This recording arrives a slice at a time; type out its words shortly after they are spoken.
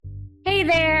Hey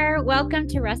there, welcome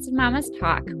to Rested Mamas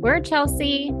Talk. We're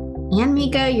Chelsea and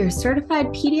Mika, your certified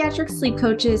pediatric sleep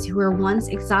coaches who were once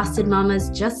exhausted mamas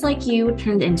just like you,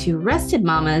 turned into rested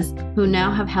mamas who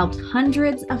now have helped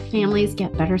hundreds of families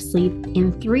get better sleep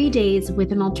in 3 days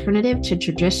with an alternative to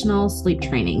traditional sleep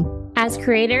training. As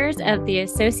creators of the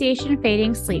Association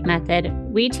Fading Sleep Method,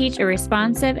 we teach a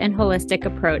responsive and holistic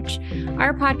approach.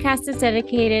 Our podcast is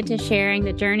dedicated to sharing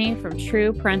the journey from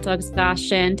true parental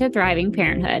exhaustion to thriving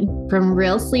parenthood. From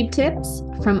real sleep tips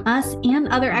from us and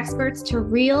other experts to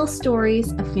real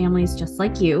stories of families just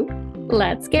like you.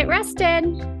 Let's get rested.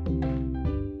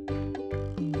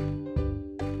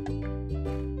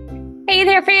 Hey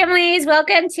there, families.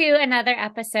 Welcome to another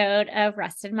episode of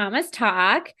Rested Mamas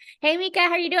Talk. Hey, Mika,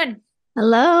 how are you doing?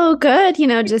 Hello, good.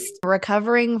 Just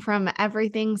recovering from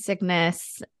everything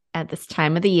sickness at this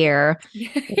time of the year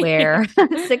where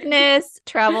sickness,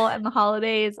 travel, and the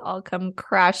holidays all come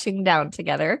crashing down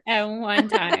together. At one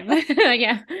time.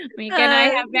 Yeah. Mika and I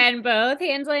have been both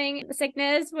handling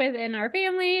sickness within our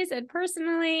families and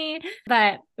personally,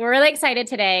 but we're really excited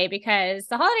today because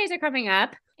the holidays are coming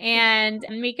up. And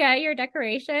Mika, your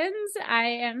decorations, I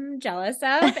am jealous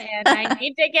of, and I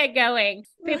need to get going.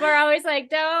 People are always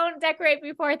like, don't decorate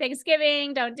before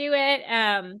Thanksgiving. Don't do it.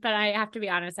 But I have to be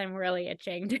honest, I'm really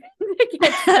itching to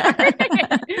get started.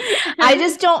 I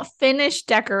just don't finish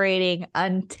decorating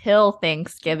until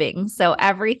Thanksgiving. So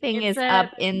everything is up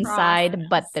inside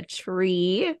but the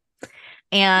tree.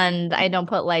 And I don't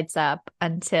put lights up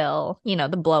until,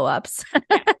 the blow ups.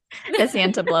 The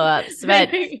Santa blow ups. But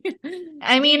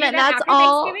I mean, that's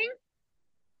all.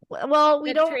 Well,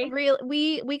 we don't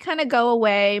really, we kind of go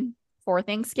away for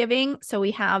Thanksgiving. So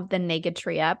we have the naked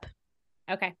tree up.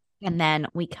 Okay. And then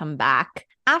we come back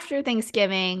after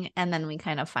Thanksgiving, and then we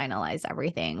kind of finalize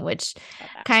everything, which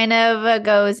kind of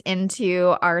goes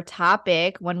into our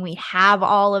topic. When we have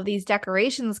all of these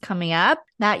decorations coming up,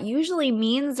 that usually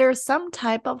means there's some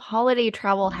type of holiday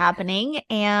travel happening.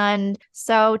 And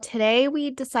so today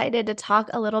we decided to talk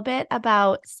a little bit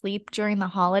about sleep during the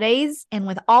holidays. And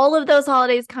with all of those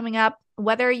holidays coming up,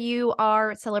 whether you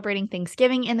are celebrating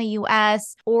Thanksgiving in the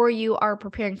US or you are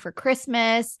preparing for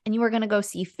Christmas and you are going to go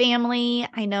see family.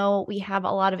 I know we have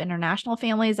a lot of international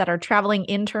families that are traveling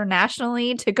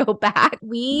internationally to go back.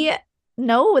 We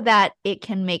know that it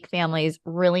can make families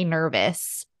really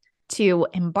nervous to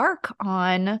embark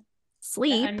on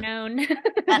sleep.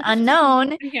 The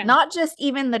unknown, yeah. Not just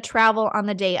even the travel on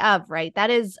the day of, right? That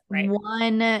is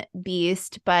one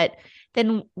beast, but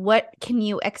then what can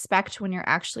you expect when you're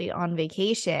actually on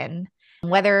vacation?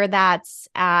 Whether that's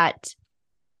at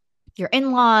your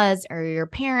in-laws or your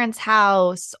parents'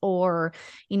 house or,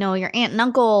 your aunt and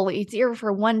uncle, it's here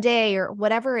for one day or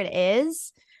whatever it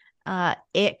is,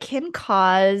 it can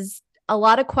cause a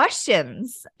lot of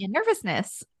questions and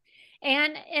nervousness.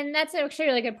 And that's actually a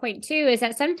really good point too, is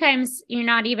that sometimes you're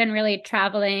not even really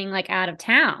traveling like out of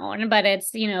town, but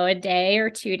it's, a day or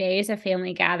 2 days of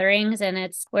family gatherings. And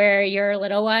it's where your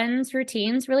little ones'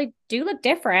 routines really do look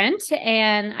different.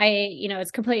 And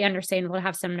it's completely understandable to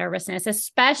have some nervousness,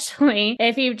 especially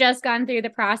if you've just gone through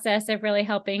the process of really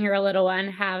helping your little one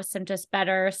have some just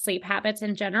better sleep habits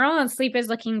in general. And sleep is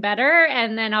looking better.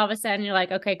 And then all of a sudden you're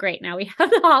like, okay, great. Now we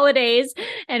have the holidays.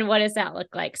 And what does that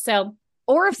look like? So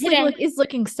or if sleep is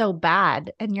looking so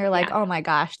bad and you're like, oh my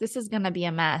gosh, this is going to be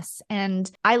a mess. And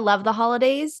I love the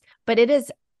holidays, but it is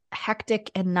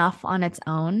hectic enough on its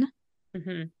own.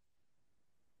 Mm-hmm.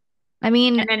 I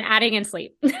mean, and then adding in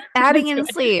sleep.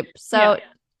 So,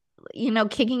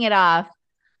 kicking it off,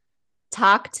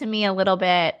 talk to me a little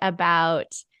bit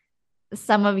about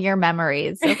some of your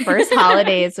memories of first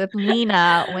holidays with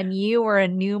Lena when you were a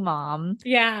new mom.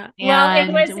 Yeah.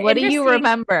 And what do you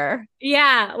remember?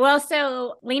 Yeah. Well,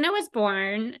 so Lena was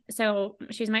born. So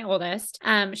she's my oldest.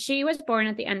 She was born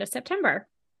at the end of September.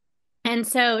 And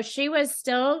so she was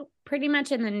still pretty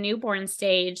much in the newborn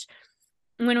stage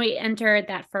when we entered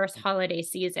that first holiday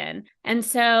season. And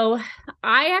so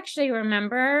I actually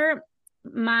remember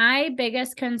my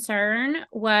biggest concern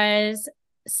was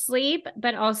sleep,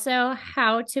 but also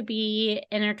how to be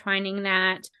intertwining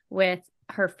that with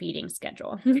her feeding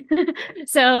schedule.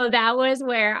 So that was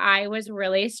where I was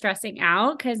really stressing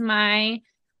out because my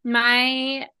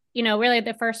really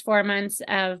the first 4 months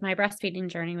of my breastfeeding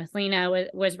journey with Lena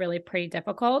was really pretty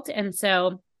difficult. And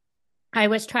so I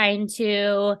was trying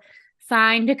to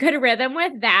find a good rhythm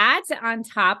with that on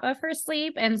top of her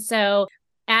sleep. And so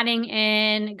adding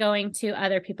in going to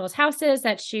other people's houses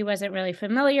that she wasn't really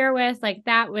familiar with, like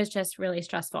that was just really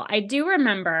stressful. I do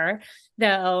remember,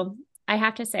 though, I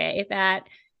have to say that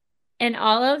in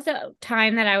all of the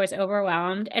time that I was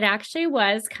overwhelmed, it actually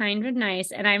was kind of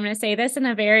nice. And I'm going to say this in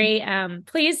a very,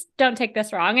 please don't take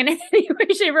this wrong in any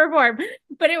way, shape, or form.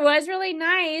 But it was really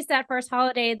nice that first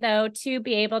holiday, though, to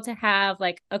be able to have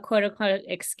like a quote unquote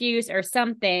excuse or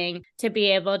something to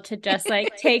be able to just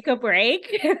like take a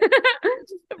break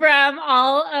from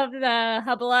all of the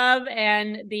hubbub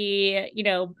and the,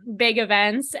 big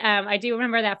events. I do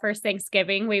remember that first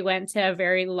Thanksgiving, we went to a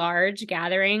very large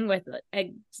gathering with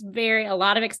a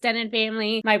lot of extended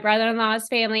family, my brother-in-law's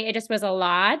family. It just was a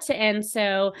lot. And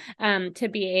so to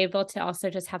be able to also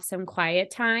just have some quiet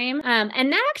time.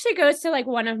 And that actually goes to like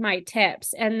one of my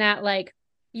tips, and that like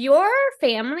your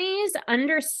families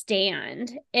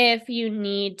understand if you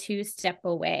need to step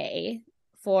away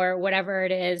for whatever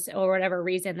it is or whatever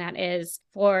reason that is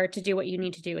to do what you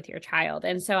need to do with your child.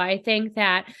 And so I think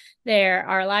that there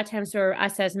are a lot of times where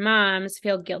us as moms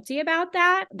feel guilty about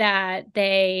that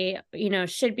they,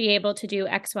 should be able to do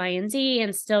X, Y, and Z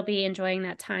and still be enjoying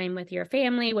that time with your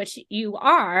family, which you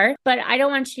are. But I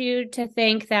don't want you to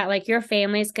think that like your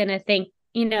family's going to think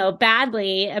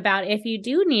badly about if you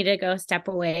do need to go step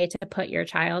away to put your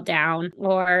child down,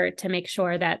 or to make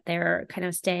sure that they're kind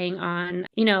of staying on,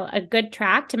 a good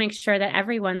track to make sure that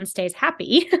everyone stays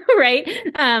happy, right?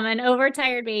 An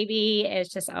overtired baby is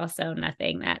just also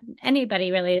nothing that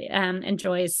anybody really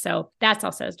enjoys. So that's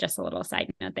also just a little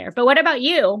side note there. But what about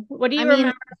you? What do you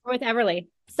remember with Everly?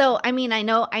 So, I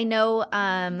know,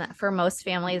 for most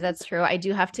families, that's true. I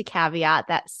do have to caveat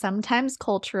that sometimes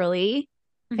culturally,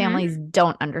 families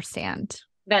don't understand.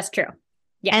 That's true.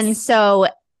 Yes. And so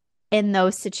in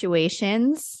those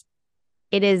situations,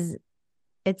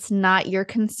 it's not your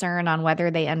concern on whether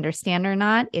they understand or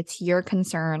not. It's your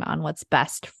concern on what's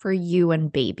best for you and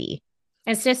baby.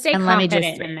 And to stay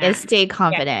confident in that. Stay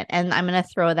confident. Yeah. And I'm going to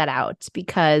throw that out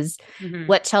because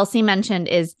what Chelsea mentioned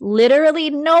is literally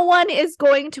no one is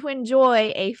going to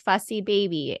enjoy a fussy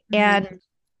baby. And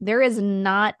there is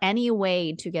not any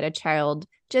way to get a child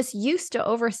just used to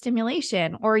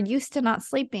overstimulation or used to not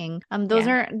sleeping. Those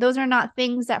are not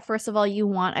things that, first of all, you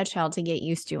want a child to get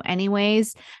used to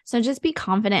anyways. So just be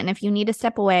confident. And if you need to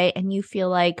step away and you feel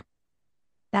like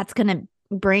that's going to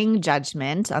bring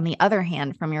judgment, on the other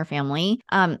hand, from your family,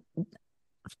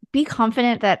 be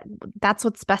confident that that's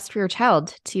what's best for your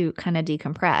child to kind of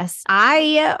decompress.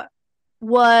 I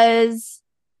was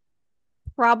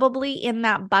probably in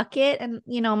that bucket, and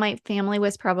my family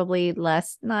was probably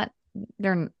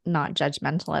they're not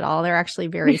judgmental at all. They're actually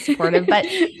very supportive,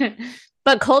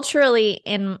 but culturally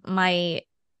in my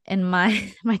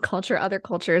culture, other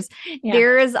cultures,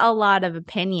 there is a lot of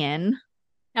opinion.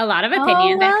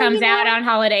 That comes out on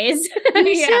holidays.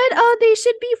 They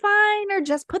should be fine, or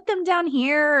just put them down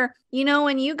here.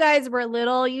 When you guys were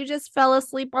little, you just fell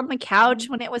asleep on the couch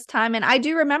when it was time. And I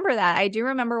do remember that. I do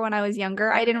remember when I was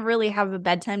younger, I didn't really have a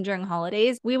bedtime during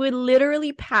holidays. We would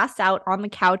literally pass out on the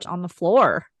couch on the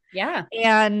floor. Yeah.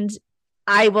 And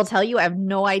I will tell you, I have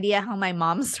no idea how my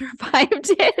mom survived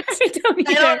it. I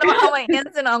don't know how my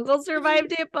aunts and uncles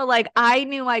survived it, but like I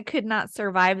knew I could not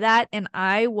survive that. And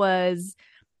I was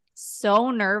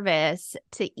so nervous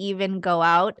to even go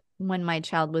out when my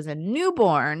child was a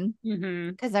newborn,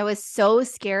 because I was so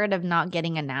scared of not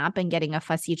getting a nap and getting a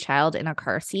fussy child in a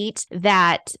car seat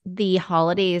that the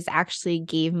holidays actually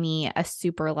gave me a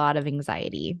super lot of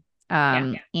anxiety.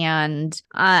 And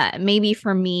maybe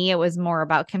for me, it was more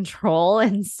about control.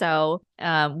 And so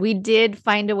we did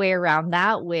find a way around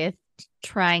that with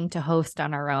trying to host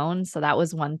on our own. So that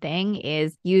was one thing,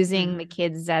 is using the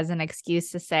kids as an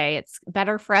excuse to say it's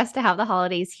better for us to have the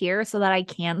holidays here so that I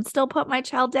can still put my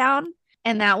child down.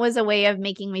 And that was a way of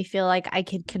making me feel like I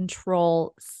could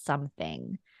control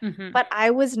something. But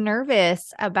I was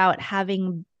nervous about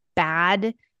having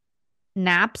bad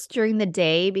naps during the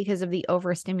day because of the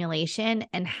overstimulation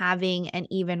and having an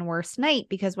even worse night,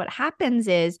 because what happens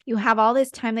is you have all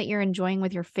this time that you're enjoying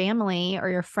with your family or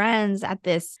your friends at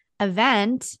this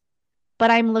event,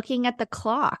 but I'm looking at the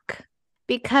clock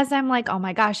because I'm like, oh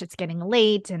my gosh, it's getting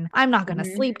late and I'm not going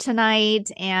to sleep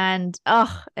tonight. And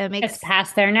it's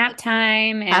past their nap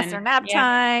time.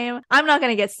 I'm not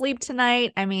going to get sleep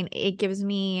tonight. I mean, it gives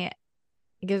me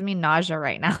nausea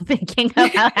right now thinking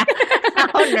about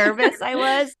how nervous I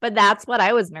was. But that's what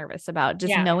I was nervous about,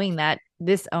 just knowing that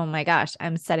oh my gosh,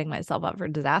 I'm setting myself up for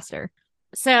disaster.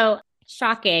 So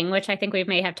shocking, which I think we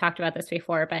may have talked about this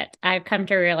before, but I've come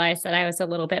to realize that I was a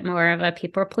little bit more of a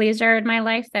people pleaser in my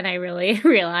life than I really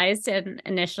realized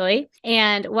initially.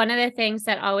 And one of the things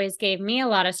that always gave me a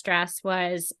lot of stress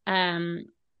was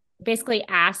basically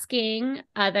asking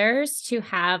others to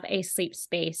have a sleep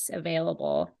space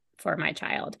available for my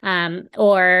child,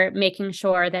 or making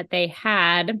sure that they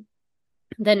had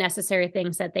the necessary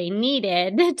things that they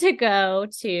needed to go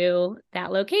to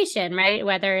that location, right?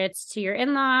 Whether it's to your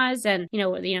in-laws and,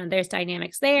 there's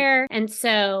dynamics there. And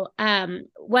so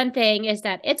one thing is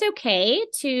that it's okay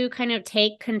to kind of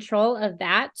take control of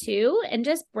that too, and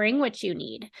just bring what you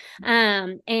need.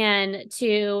 And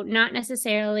to not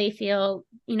necessarily feel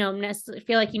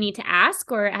like you need to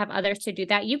ask or have others to do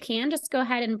that. You can just go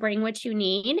ahead and bring what you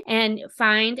need and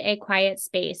find a quiet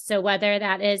space. So whether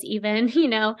that is even,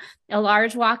 a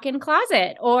large walk-in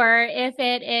closet, or if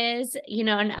it is,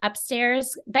 an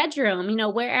upstairs bedroom,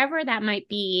 wherever that might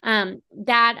be,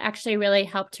 that actually really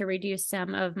helped to reduce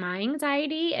some of my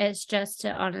anxiety, is just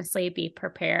to honestly be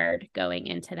prepared going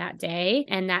into that day.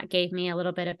 And that gave me a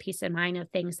little bit of peace of mind of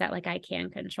things that like I can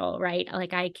control, right?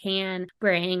 Like I can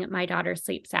bring my daughter's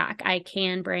sleep sack. I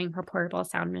can bring her portable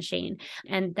sound machine.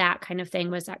 And that kind of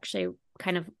thing was actually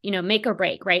kind of, make or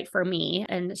break, right, for me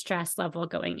and the stress level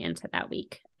going into that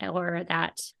week or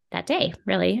that day.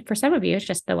 Really, for some of you, it's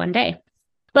just the one day.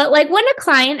 But like when a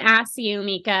client asks you,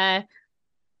 Mika,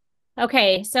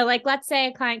 okay, so like let's say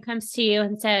a client comes to you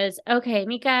and says, okay,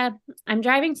 Mika, I'm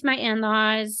driving to my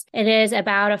in-laws. It is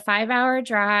about a 5-hour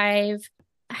drive.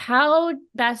 How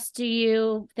best do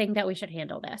you think that we should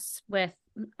handle this with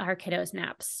our kiddos'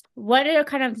 naps? What are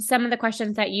kind of some of the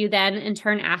questions that you then in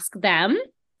turn ask them?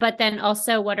 But then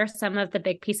also, what are some of the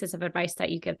big pieces of advice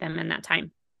that you give them in that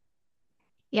time?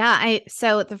 Yeah,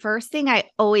 so the first thing I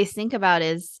always think about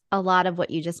is a lot of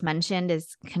what you just mentioned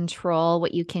is control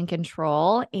what you can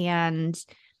control, and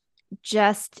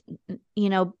just,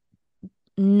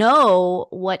 know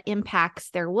what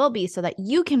impacts there will be so that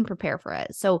you can prepare for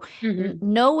it. So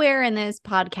nowhere in this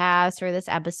podcast or this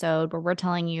episode where we're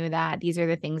telling you that these are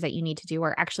the things that you need to do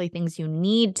are actually things you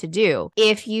need to do.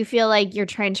 If you feel like you're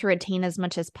trying to retain as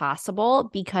much as possible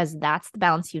because that's the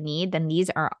balance you need, then these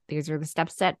are the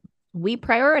steps that we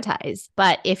prioritize.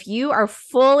 But if you are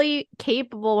fully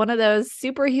capable, one of those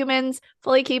superhumans,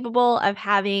 fully capable of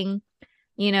having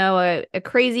a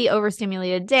crazy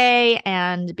overstimulated day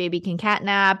and baby can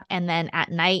catnap, and then at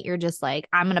night you're just like,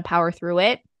 I'm going to power through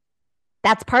it.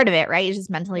 That's part of it, right? You're just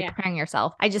mentally preparing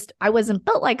yourself. I wasn't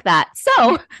built like that.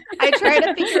 So I try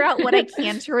to figure out what I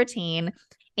can to retain.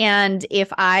 And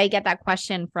if I get that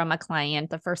question from a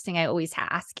client, the first thing I always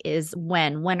ask is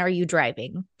when are you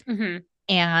driving?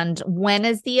 And when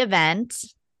is the event?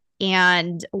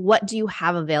 And what do you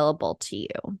have available to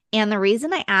you? And the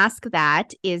reason I ask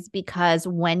that is because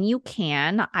when you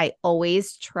can, I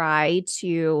always try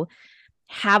to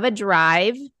have a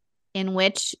drive in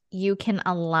which you can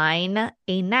align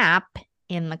a nap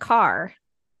in the car.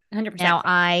 100%. Now,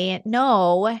 I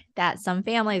know that some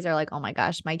families are like, oh my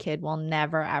gosh, my kid will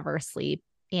never, ever sleep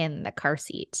in the car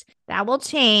seat. That will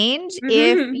change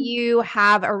if you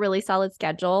have a really solid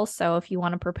schedule. So if you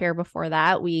want to prepare before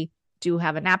that, we do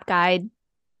have a nap guide.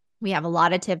 We have a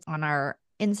lot of tips on our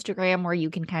Instagram where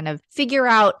you can kind of figure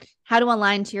out how to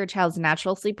align to your child's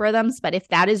natural sleep rhythms. But if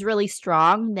that is really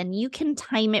strong, then you can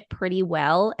time it pretty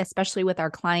well, especially with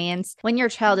our clients, when your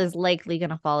child is likely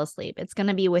going to fall asleep. It's going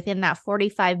to be within that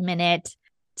 45-minute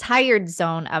tired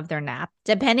zone of their nap,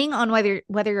 depending on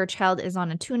whether your child is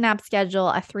on a 2-nap schedule,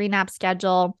 a 3-nap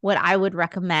schedule. What I would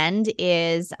recommend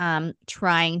is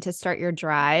trying to start your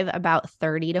drive about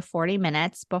 30 to 40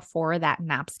 minutes before that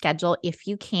nap schedule, if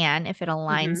you can, if it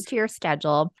aligns to your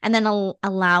schedule, and then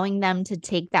allowing them to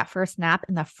take that first nap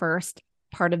in the first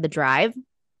part of the drive.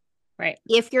 Right.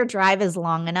 If your drive is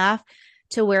long enough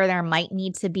to where there might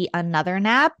need to be another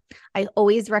nap, I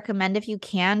always recommend, if you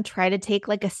can, try to take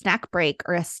like a snack break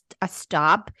or a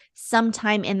stop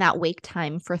sometime in that wake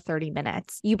time for 30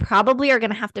 minutes. You probably are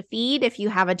going to have to feed if you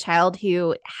have a child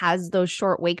who has those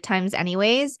short wake times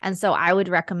anyways. And so I would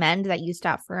recommend that you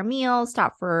stop for a meal,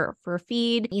 stop for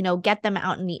feed, get them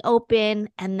out in the open.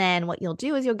 And then what you'll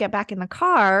do is you'll get back in the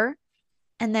car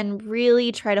and then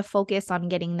really try to focus on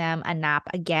getting them a nap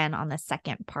again on the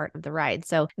second part of the ride.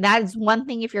 So that is one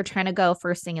thing if you're trying to go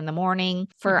first thing in the morning.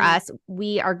 For us,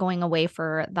 we are going away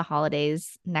for the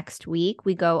holidays next week.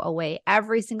 We go away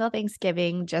every single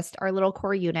Thanksgiving, just our little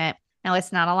core unit. Now,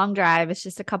 it's not a long drive. It's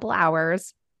just a couple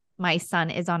hours. My son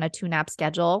is on a 2-nap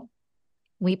schedule.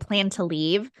 We plan to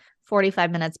leave 45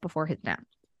 minutes before his nap.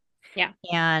 Yeah.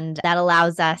 And that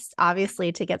allows us,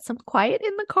 obviously, to get some quiet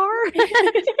in the car.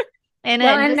 And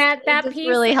well, it and just, that it just piece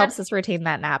really helps us retain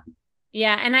that nap.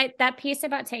 Yeah. And that piece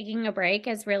about taking a break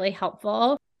is really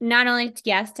helpful. Not only,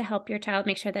 yes, to help your child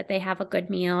make sure that they have a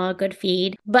good meal, a good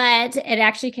feed, but it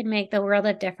actually can make the world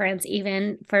of difference,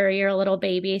 even for your little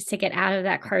babies to get out of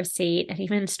that car seat and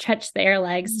even stretch their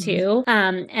legs too,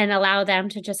 and allow them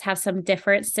to just have some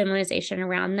different stimulation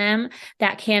around them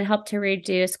that can help to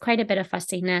reduce quite a bit of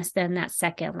fussiness than that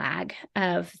second lag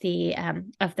of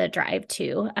the drive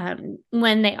too,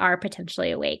 when they are potentially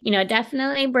awake.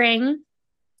 Definitely bring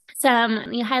some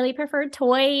highly preferred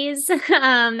toys.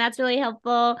 That's really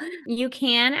helpful. You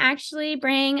can actually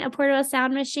bring a portable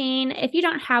sound machine. If you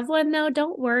don't have one, though,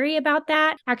 don't worry about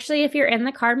that. Actually, if you're in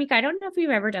the car, Mika, I don't know if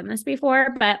you've ever done this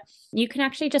before, but you can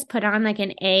actually just put on like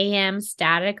an AM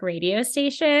static radio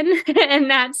station,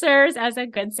 and that serves as a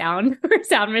good sound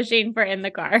machine for in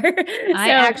the car. I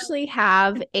actually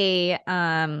have I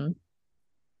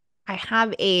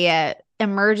have a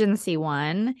emergency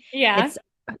one. Yeah. It's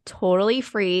totally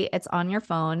free. It's on your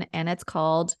phone and it's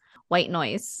called White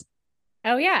Noise.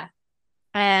 Oh, yeah.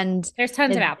 And there's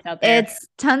tons of apps out there. It's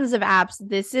tons of apps.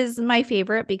 This is my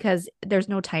favorite because there's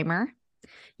no timer.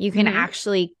 You can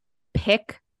actually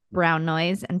pick brown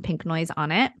noise and pink noise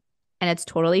on it, and it's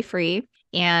totally free.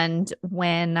 And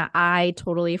when I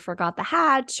totally forgot the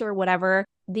hatch or whatever,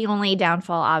 the only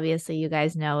downfall, obviously, you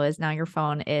guys know, is now your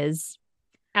phone is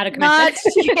out of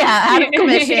commission. Out of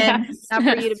commission. Not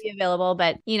for you to be available.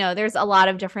 But, there's a lot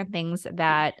of different things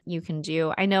that you can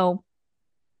do. I know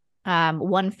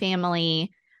one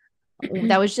family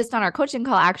that was just on our coaching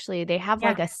call, actually, they have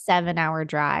like a 7-hour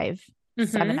drive.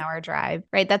 7-hour drive,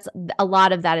 right? That's a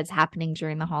lot of that is happening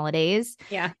during the holidays.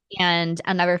 Yeah. And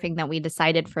another thing that we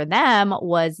decided for them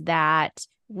was that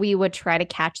we would try to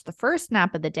catch the first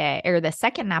nap of the day or the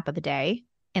second nap of the day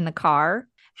in the car,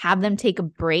 have them take a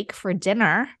break for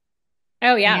dinner.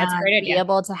 Oh, yeah. That's a great idea. Be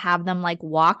able to have them like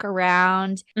walk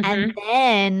around and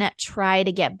then try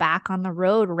to get back on the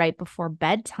road right before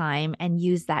bedtime and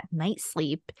use that night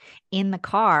sleep in the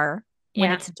car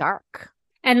when it's dark.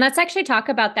 And let's actually talk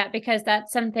about that, because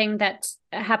that's something that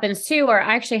happens too. Or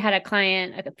I actually had a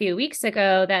client a few weeks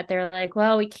ago that they're like,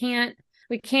 well, we can't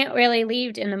really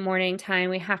leave in the morning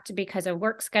time. We have to because of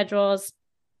work schedules.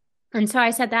 And so I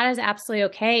said, that is absolutely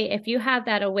okay. If you have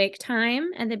that awake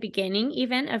time at the beginning,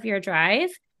 even of your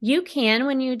drive, you can,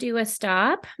 when you do a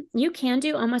stop, you can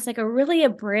do almost like a really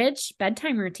abridged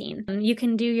bedtime routine. You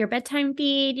can do your bedtime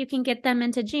feed. You can get them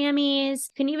into jammies.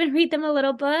 You can even read them a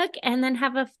little book and then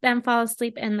have them fall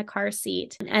asleep in the car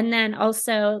seat. And then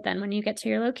also, when you get to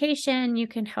your location, you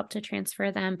can help to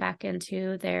transfer them back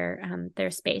into their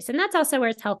space. And that's also where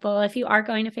it's helpful if you are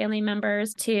going to family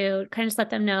members to kind of just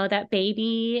let them know that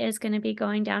baby is going to be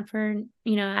going down for,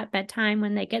 at bedtime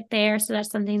when they get there. So that's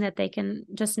something that they can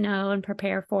just know and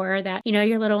prepare for, that,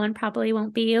 your little one probably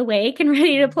won't be awake and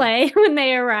ready to play when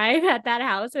they arrive at that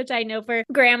house, which I know for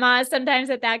grandmas, sometimes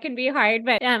that can be hard,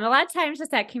 but a lot of times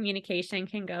just that communication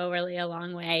can go really a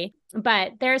long way.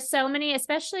 But there's so many,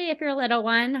 especially if your little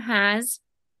one has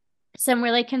some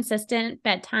really consistent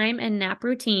bedtime and nap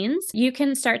routines, you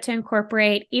can start to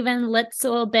incorporate even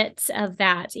little bits of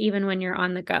that even when you're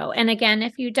on the go. And again,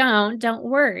 if you don't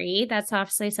worry. That's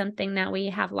obviously something that we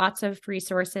have lots of free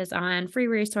resources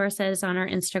on our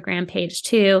Instagram page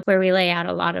too, where we lay out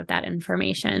a lot of that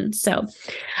information. So,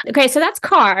 okay, so that's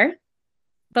car,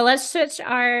 but let's switch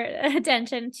our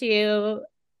attention to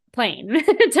plane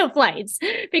to flights,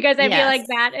 because I feel like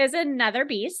that is another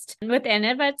beast within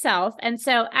of itself. And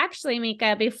so actually,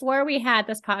 Mika, before we had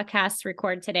this podcast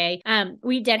record today,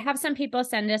 we did have some people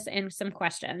send us in some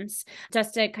questions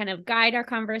just to kind of guide our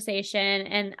conversation.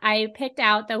 And I picked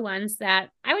out the ones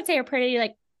that I would say are pretty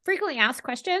frequently asked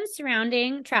questions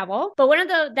surrounding travel. But one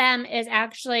of them is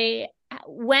actually,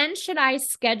 when should I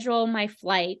schedule my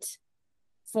flight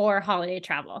for holiday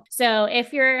travel? So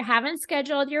if you haven't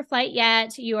scheduled your flight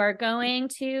yet, you are going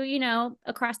to,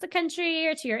 across the country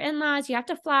or to your in-laws, you have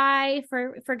to fly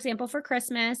for example, for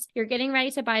Christmas, you're getting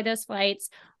ready to buy those flights.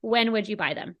 When would you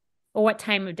buy them? Or what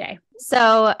time of day?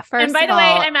 So first, and by the way,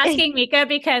 I'm asking Mika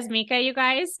because Mika, you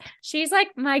guys, she's like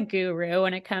my guru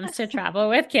when it comes to travel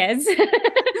with kids.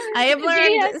 I have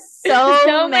learned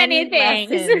so many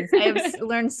things. Lessons. I have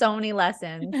learned so many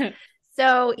lessons.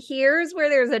 So here's where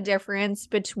there's a difference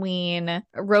between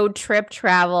road trip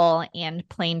travel and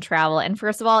plane travel. And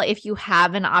first of all, if you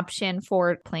have an option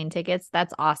for plane tickets,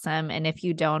 that's awesome. And if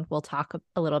you don't, we'll talk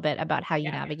a little bit about how you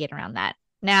navigate around that.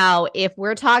 Now, if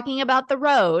we're talking about the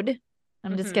road,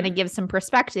 I'm just going to give some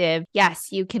perspective.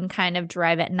 Yes, you can kind of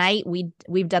drive at night.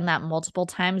 We've done that multiple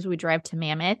times. We drive to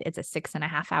Mammoth. It's a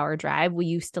 6.5-hour drive. We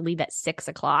used to leave at 6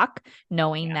 o'clock,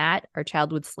 knowing that our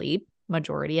child would sleep.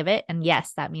 majority of it. And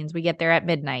yes, that means we get there at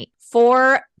midnight.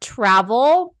 For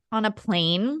travel on a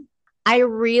plane, I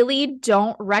really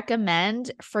don't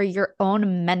recommend for your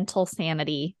own mental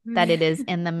sanity that it is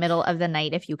in the middle of the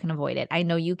night if you can avoid it. I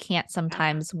know you can't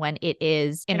sometimes when it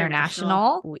is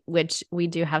international, which we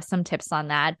do have some tips on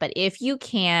that. But if you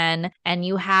can, and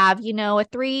you have, you know, a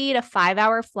 3 to 5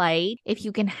 hour flight, if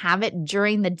you can have it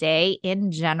during the day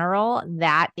in general,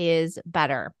 that is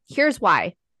better. Here's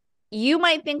why. You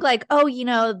might think like, oh, you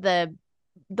know, the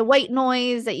white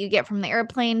noise that you get from the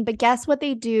airplane, but guess what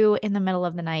they do in the middle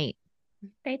of the night?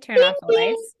 They turn off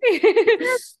the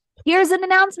lights. Here's an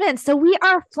announcement. So we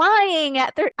are flying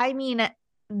at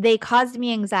they caused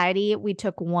me anxiety. We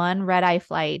took one red-eye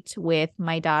flight with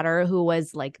my daughter, who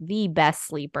was like the best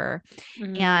sleeper.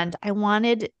 And I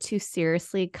wanted to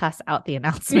seriously cuss out the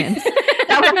announcements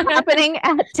that were happening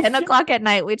at 10 o'clock at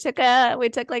night. We took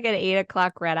like an 8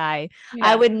 o'clock red-eye. Yeah.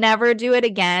 I would never do it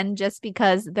again just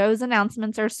because those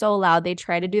announcements are so loud. They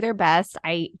try to do their best.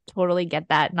 I totally get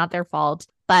that. Not their fault.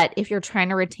 But if you're trying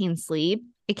to retain sleep,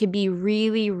 it can be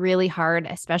really, really hard,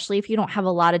 especially if you don't have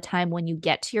a lot of time when you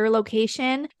get to your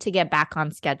location to get back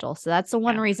on schedule. So that's the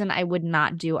one reason I would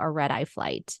not do a red-eye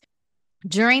flight.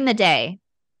 During the day,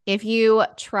 if you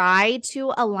try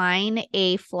to align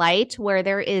a flight where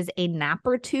there is a nap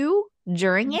or two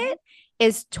during it,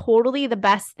 is totally the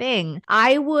best thing.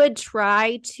 I would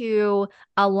try to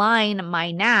align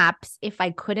my naps, if I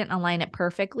couldn't align it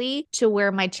perfectly, to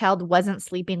where my child wasn't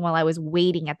sleeping while I was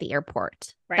waiting at the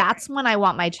airport. Right. That's when I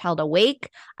want my child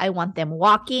awake. I want them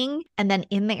walking. And then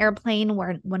in the airplane,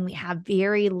 when we have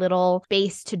very little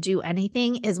space to do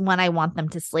anything, is when I want them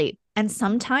to sleep. And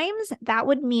sometimes that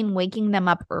would mean waking them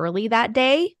up early that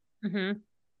day.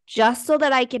 Just so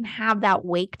that I can have that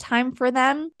wake time for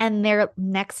them, and their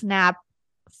next nap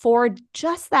for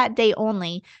just that day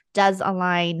only does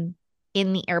align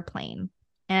in the airplane.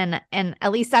 And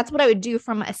at least that's what I would do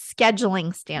from a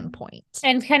scheduling standpoint.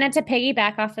 And kind of to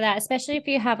piggyback off of that, especially if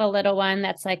you have a little one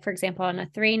that's like, for example, on a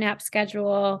 3 nap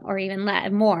schedule or even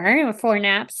more, 4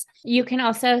 naps, you can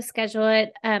also schedule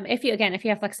it if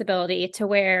you have flexibility to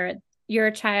where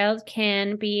your child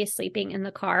can be sleeping in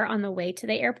the car on the way to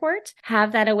the airport,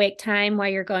 have that awake time while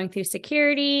you're going through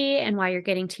security and while you're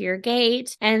getting to your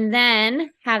gate, and then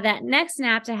have that next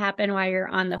nap to happen while you're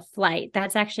on the flight.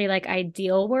 That's actually like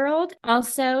ideal world.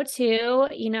 Also, too,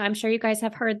 you know, I'm sure you guys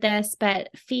have heard this, but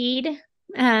feed.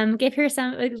 Give her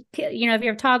some, you know, if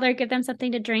you're a toddler, give them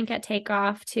something to drink at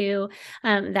takeoff too.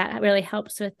 That really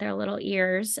helps with their little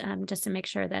ears, just to make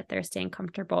sure that they're staying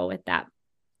comfortable with that.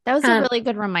 That was a really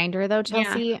good reminder though,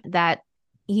 Chelsea, that,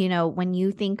 you know, when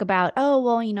you think about, oh,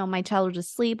 well, you know, my child will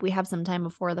just sleep, we have some time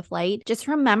before the flight. Just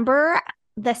remember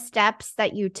the steps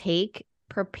that you take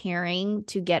preparing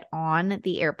to get on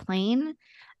the airplane.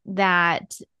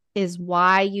 That is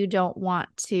why you don't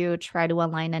want to try to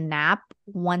align a nap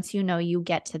once you know you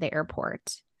get to the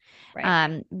airport.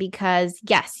 Right. Because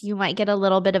yes, you might get a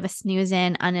little bit of a snooze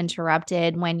in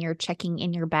uninterrupted when you're checking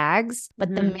in your bags,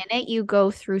 but the minute you go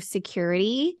through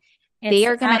security, they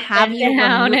are going to have you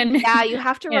you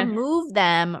have to remove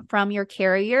them from your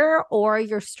carrier or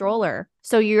your stroller.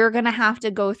 So you're going to have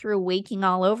to go through waking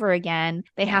all over again.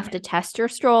 They have to test your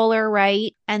stroller,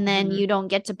 right? And then you don't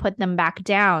get to put them back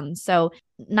down. So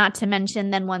not to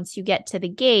mention then once you get to the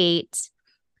gate,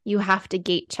 you have to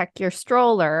gate check your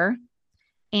stroller.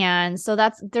 And so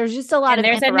there's just a lot of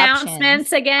there's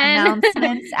announcements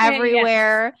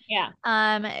everywhere.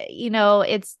 You know,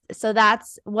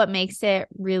 that's what makes it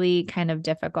really kind of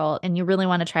difficult. And you really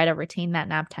want to try to retain that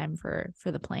nap time for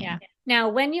the plane. Yeah. Now,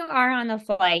 when you are on the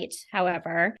flight,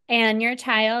 however, and your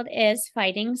child is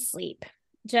fighting sleep,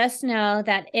 just know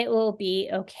that it will be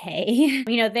okay.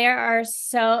 You know,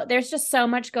 there's just so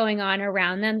much going on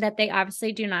around them that they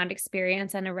obviously do not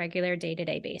experience on a regular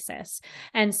day-to-day basis.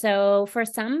 And so for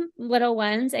some little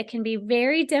ones, it can be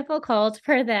very difficult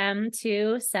for them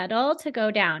to settle, to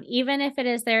go down, even if it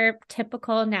is their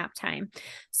typical nap time.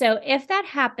 So if that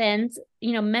happens,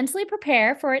 you know, mentally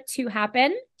prepare for it to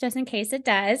happen just in case it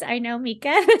does. I know,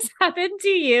 Mika, this happened to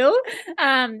you.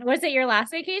 Was it your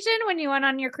last vacation when you went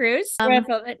on your cruise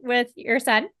with your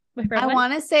son? I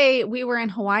want to say we were in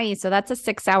Hawaii. So that's a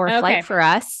 6-hour flight for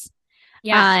us.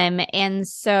 Yeah. And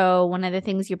so one of the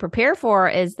things you prepare for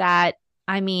is that,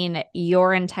 I mean,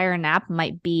 your entire nap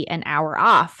might be an hour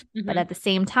off, but at the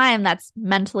same time, that's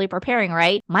mentally preparing,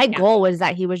 right? My goal was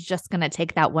that he was just going to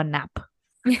take that one nap.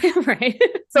 Right.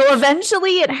 So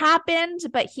eventually it happened,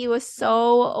 but he was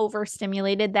so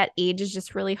overstimulated. That age is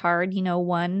just really hard. You know,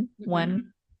 one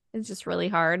is just really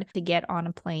hard to get on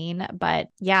a plane. But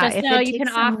yeah, just know you can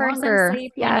offer some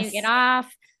sleep when you get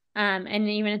off. And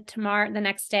even tomorrow, the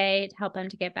next day, to help them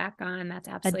to get back on. That's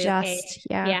absolutely okay. Adjust.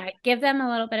 Yeah. Give them a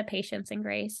little bit of patience and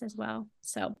grace as well.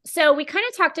 So we kind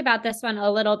of talked about this one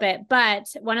a little bit, but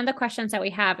one of the questions that we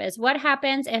have is, what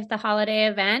happens if the holiday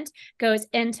event goes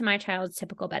into my child's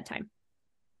typical bedtime?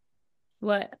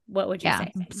 What would you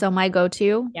say? So my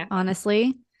go-to,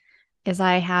 honestly, is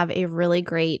I have a really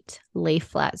great lay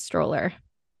flat stroller.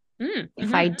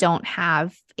 If I don't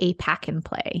have a pack and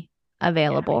play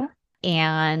available,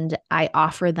 and I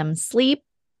offer them sleep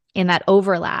in that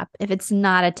overlap. If it's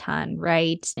not a ton,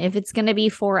 right? If it's going to be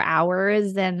 4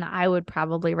 hours, then I would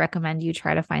probably recommend you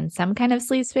try to find some kind of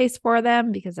sleep space for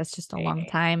them, because that's just a long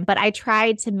time. But I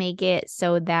tried to make it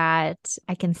so that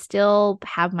I can still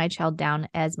have my child down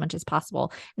as much as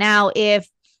possible. Now, if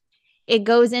it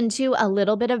goes into a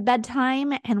little bit of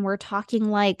bedtime and we're talking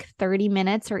like 30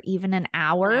 minutes or even an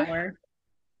hour,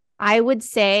 I would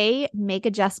say make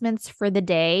adjustments for the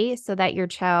day so that your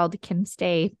child can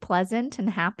stay pleasant and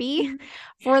happy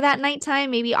for that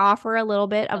nighttime. Maybe offer a little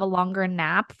bit of a longer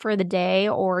nap for the day,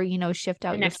 or, shift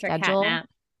out your schedule,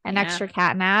 an extra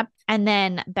cat nap. And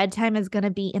then bedtime is going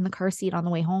to be in the car seat on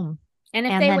the way home. And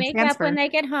if they wake up when they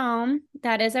get home,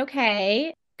 that is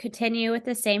okay. Continue with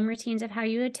the same routines of how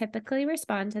you would typically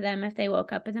respond to them if they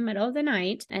woke up in the middle of the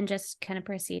night, and just kind of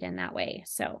proceed in that way.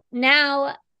 So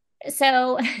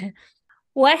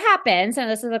what happens, and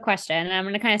this is a question, and I'm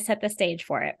going to kind of set the stage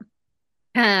for it.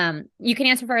 You can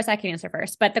answer first, I can answer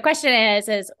first. But the question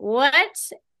is what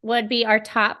would be our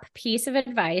top piece of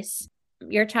advice?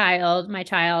 My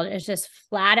child is just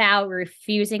flat out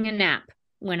refusing a nap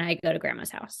when I go to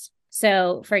grandma's house.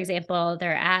 So, for example,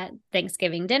 they're at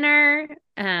Thanksgiving dinner,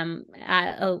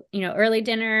 early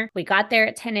dinner. We got there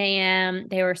at 10 a.m.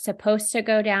 They were supposed to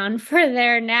go down for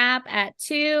their nap at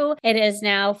 2. It is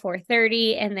now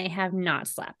 4:30 and they have not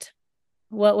slept.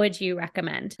 What would you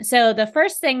recommend? So the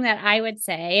first thing that I would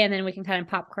say, and then we can kind of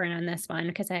popcorn on this one,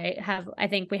 because I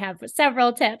think we have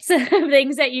several tips of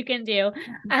things that you can do.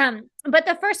 But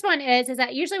the first one is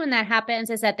that usually when that happens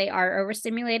is that they are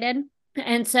overstimulated.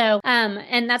 And so,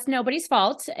 and that's nobody's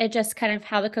fault. It just kind of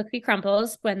how the cookie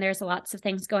crumbles when there's lots of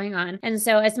things going on. And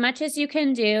so as much as you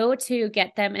can do to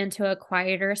get them into a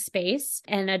quieter space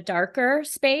and a darker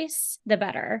space, the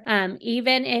better.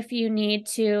 Even if you need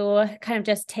to kind of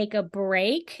just take a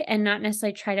break and not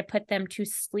necessarily try to put them to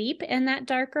sleep in that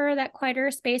quieter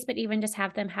space, but even just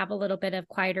have them have a little bit of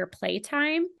quieter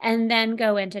playtime, and then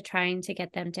go into trying to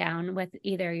get them down with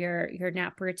either your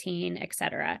nap routine,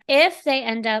 etc. If they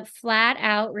end up flat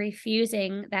out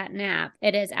refusing that nap,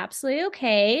 it is absolutely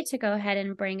okay to go ahead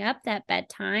and bring up that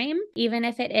bedtime, even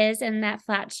if it is in that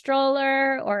flat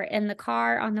stroller or in the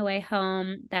car on the way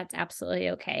home. That's absolutely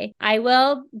okay. I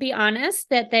will be honest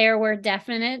that there were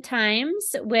definite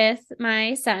times with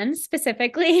my son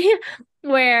specifically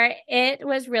where it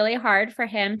was really hard for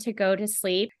him to go to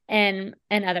sleep in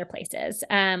other places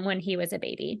when he was a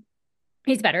baby.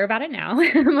 He's better about it now,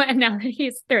 now that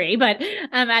he's 3. But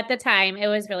at the time, it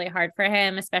was really hard for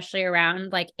him, especially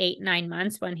around like 8-9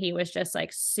 months, when he was just like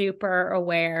super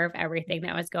aware of everything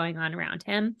that was going on around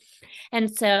him. And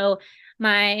so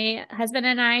my husband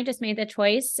and I just made the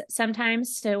choice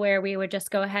sometimes to where we would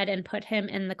just go ahead and put him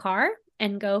in the car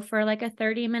and go for like a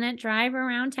 30-minute drive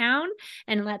around town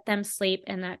and let them sleep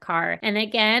in that car. And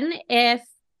again, if,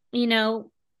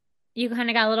 you kind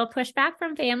of got a little pushback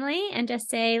from family, and just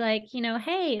say like,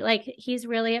 hey, like he's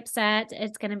really upset.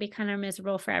 It's going to be kind of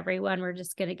miserable for everyone. We're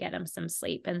just going to get him some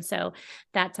sleep. And so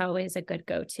that's always a good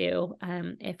go-to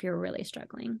if you're really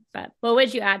struggling. But what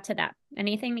would you add to that?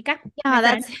 Anything, Mika?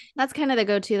 Yeah, that's kind of the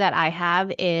go-to that I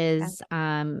have is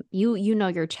you know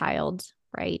your child,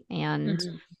 right? And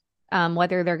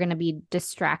whether they're going to be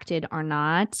distracted or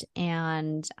not.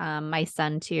 And my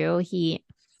son too,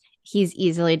 he's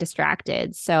easily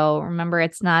distracted. So remember,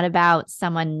 it's not about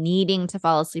someone needing to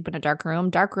fall asleep in a dark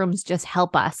room. Dark rooms just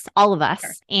help us, all of us.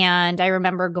 Sure. And I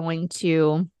remember going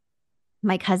to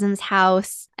my cousin's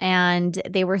house and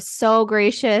they were so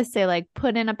gracious. They like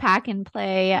put in a pack and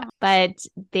play, but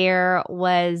there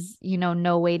was,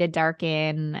 no way to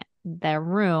darken the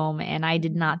room. And I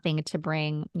did not think to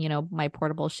bring, my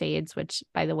portable shades, which,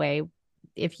 by the way,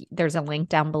 if there's a link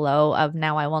down below of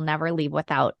now I will never leave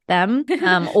without them,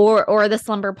 or the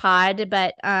slumber pod,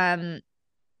 but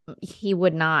he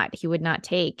would not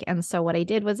take. And so what I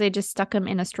did was I just stuck him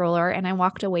in a stroller and I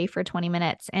walked away for 20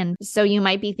 minutes. And so you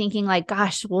might be thinking like,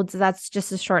 gosh, well, that's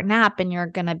just a short nap and you're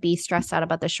going to be stressed out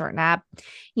about the short nap.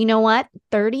 You know what?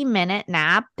 30-minute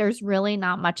nap, there's really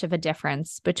not much of a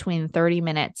difference between 30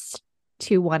 minutes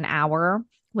to 1 hour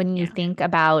when you think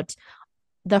about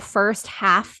the first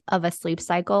half of a sleep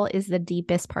cycle is the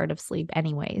deepest part of sleep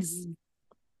anyways.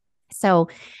 So,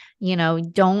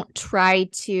 don't try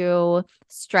to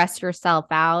stress yourself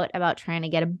out about trying to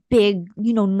get a big,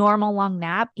 normal long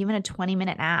nap, even a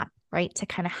 20-minute nap, right? To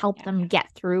kind of help them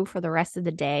get through for the rest of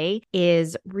the day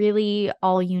is really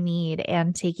all you need.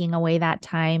 And taking away that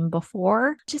time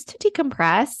before just to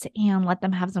decompress and let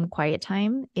them have some quiet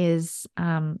time is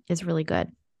really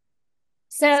good.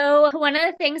 So one of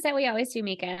the things that we always do,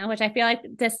 Mika, which I feel like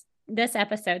this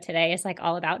episode today is like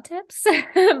all about tips,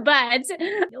 but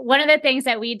one of the things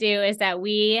that we do is that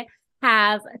we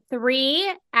have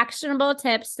 3 actionable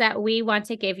tips that we want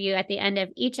to give you at the end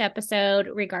of each episode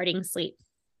regarding sleep.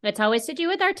 It's always to do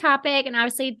with our topic. And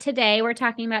obviously today we're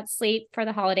talking about sleep for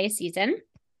the holiday season.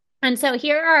 And so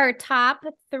here are our top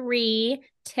 3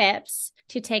 tips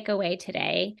to take away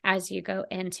today as you go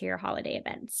into your holiday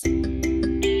events.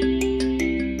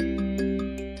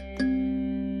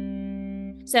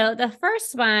 So the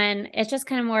first one is just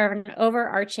kind of more of an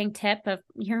overarching tip of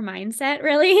your mindset,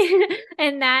 really.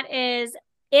 And that is,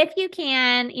 if you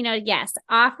can, yes,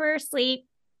 offer sleep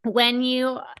when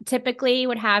you typically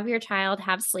would have your child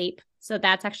have sleep. So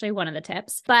that's actually one of the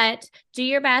tips. But do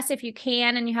your best if you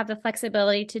can and you have the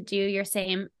flexibility to do your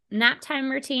same nap time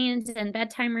routines and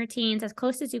bedtime routines as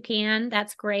close as you can.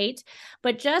 That's great.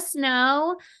 But just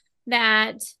know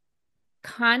that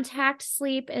contact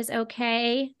sleep is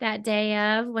okay that day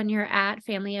of when you're at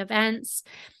family events.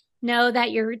 Know that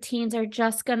your routines are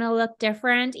just going to look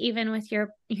different, even with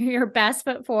your best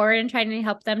foot forward and trying to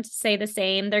help them to say the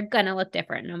same. They're going to look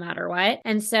different no matter what.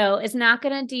 And so it's not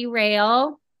going to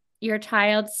derail your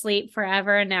child's sleep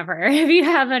forever and ever if you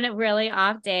have a really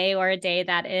off day or a day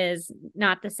that is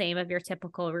not the same of your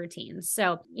typical routines.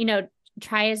 So,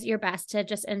 try your best to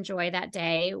just enjoy that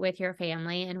day with your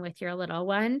family and with your little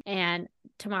one. And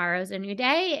tomorrow's a new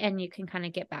day and you can kind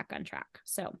of get back on track.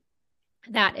 So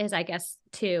that is, I guess,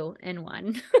 2 in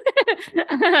 1.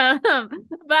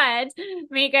 But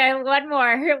Mika, one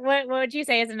more. What would you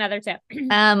say is another tip?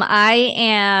 I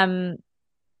am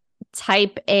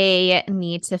type A,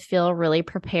 need to feel really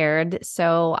prepared.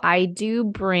 So I do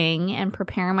bring and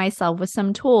prepare myself with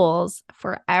some tools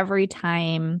for every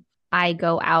time I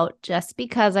go out, just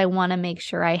because I want to make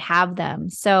sure I have them.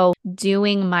 So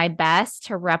doing my best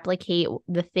to replicate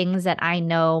the things that I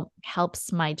know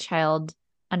helps my child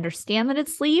understand that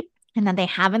it's sleep and that they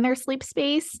have in their sleep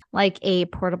space, like a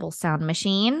portable sound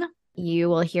machine. You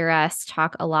will hear us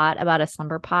talk a lot about a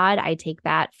slumber pod. I take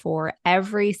that for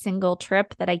every single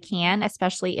trip that I can,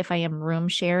 especially if I am room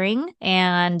sharing.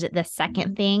 And the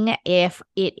second thing, if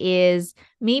it is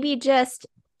maybe just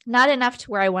not enough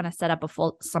to where I want to set up a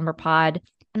full slumber pod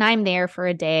and I'm there for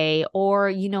a day,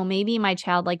 or, maybe my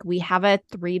child, like we have a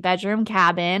 3-bedroom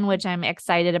cabin, which I'm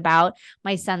excited about.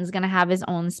 My son's going to have his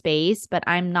own space, but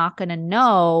I'm not going to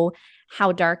know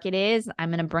how dark it is.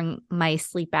 I'm going to bring my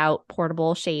sleep out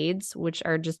portable shades, which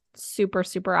are just super,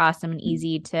 super awesome and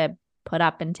easy to put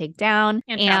up and take down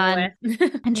and travel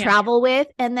with. Travel with.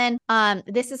 And then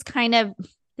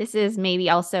this is maybe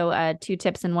also 2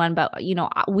 tips in 1, but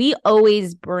we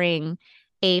always bring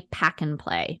a pack and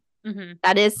play. Mm-hmm.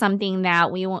 That is something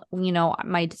that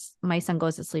my son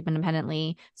goes to sleep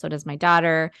independently. So does my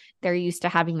daughter. They're used to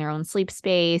having their own sleep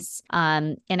space.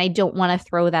 And I don't want to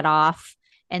throw that off.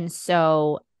 And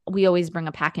so we always bring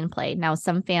a pack and play. Now,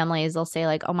 some families will say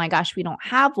like, oh my gosh, we don't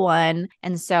have one.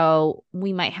 And so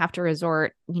we might have to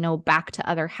resort, back to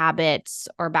other habits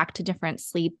or back to different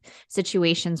sleep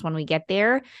situations when we get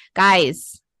there.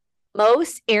 Guys,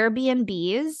 most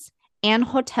Airbnbs and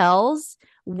hotels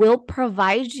will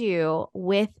provide you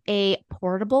with a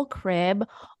portable crib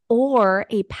or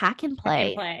a pack and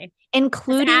play.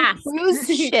 Including cruise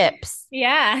ships.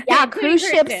 Yeah, cruise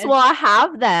ships will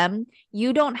have them.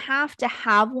 You don't have to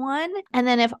have one. And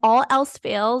then if all else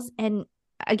fails, and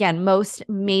again, most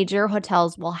major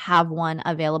hotels will have one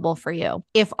available for you.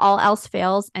 If all else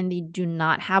fails and they do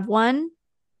not have one,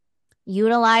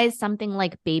 utilize something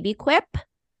like Baby Quip.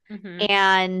 Mm-hmm.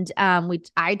 And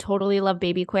I totally love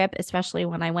Baby Quip, especially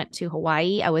when I went to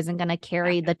Hawaii. I wasn't going to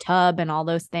carry the tub and all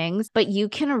those things, but you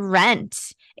can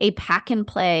rent a pack and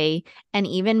play and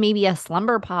even maybe a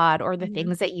slumber pod or the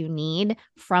things that you need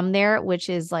from there, which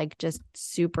is like just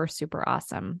super, super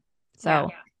awesome. So,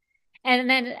 and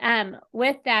then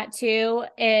with that too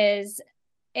is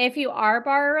if you are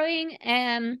borrowing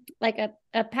like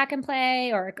a pack and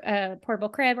play or a portable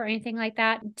crib or anything like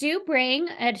that, do bring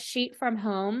a sheet from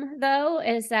home though.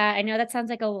 Is that, I know that sounds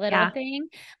like a little thing,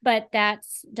 but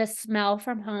that's the smell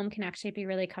from home can actually be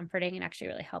really comforting and actually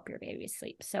really help your baby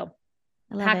sleep. So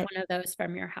pack one of those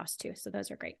from your house too. So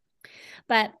those are great.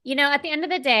 But, at the end of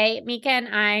the day, Mika and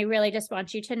I really just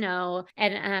want you to know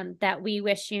and that we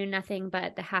wish you nothing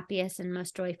but the happiest and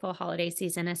most joyful holiday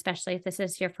season, especially if this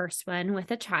is your first one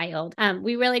with a child.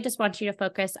 We really just want you to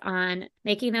focus on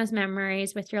making those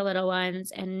memories with your little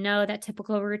ones and know that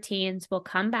typical routines will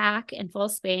come back in full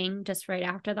swing just right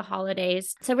after the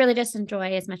holidays. So really just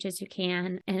enjoy as much as you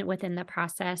can and within the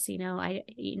process. I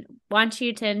want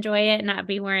you to enjoy it and not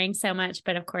be worrying so much.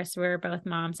 But of course, we're both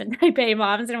moms and type A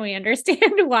moms, and we understand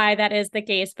why that is the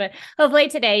case. But hopefully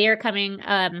today you're coming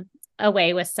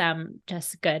away with some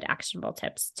just good actionable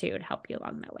tips too to help you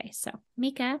along that way. So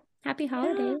Mika, happy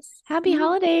holidays. Yeah. Happy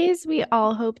holidays. We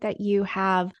all hope that you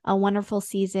have a wonderful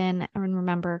season. And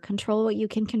remember, control what you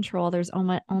can control. There's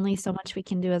only so much we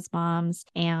can do as moms,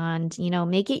 and,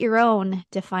 make it your own.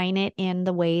 Define it in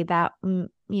the way that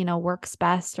works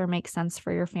best or makes sense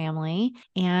for your family.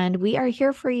 And we are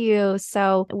here for you.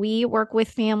 So we work with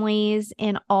families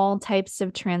in all types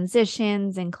of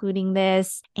transitions, including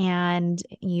this. And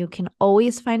you can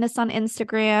always find us on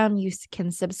Instagram. You can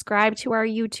subscribe to our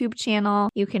YouTube channel.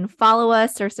 You can follow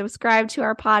us or subscribe to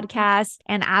our podcast.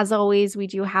 And as always, we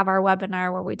do have our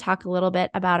webinar where we talk a little bit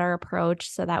about our approach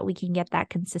so that we can get that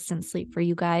consistent sleep for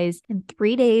you guys in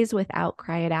 3 days without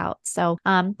cry it out. So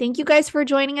thank you guys for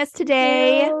joining us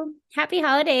today. Happy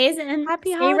holidays and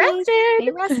happy stay holidays. rested.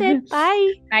 Stay rested.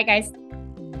 Bye. Bye, guys.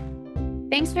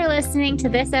 Thanks for listening to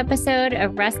this episode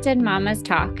of Rested Mamas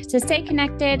Talk. To stay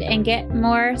connected and get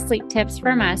more sleep tips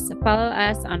from us, follow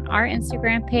us on our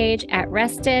Instagram page at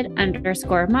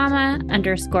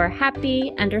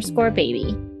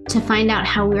rested_mama_happy_baby. To find out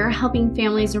how we're helping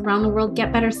families around the world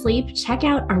get better sleep, check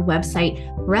out our website,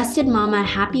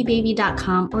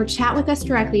 restedmamahappybaby.com, or chat with us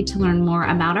directly to learn more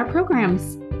about our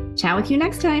programs. Chat with you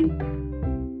next time.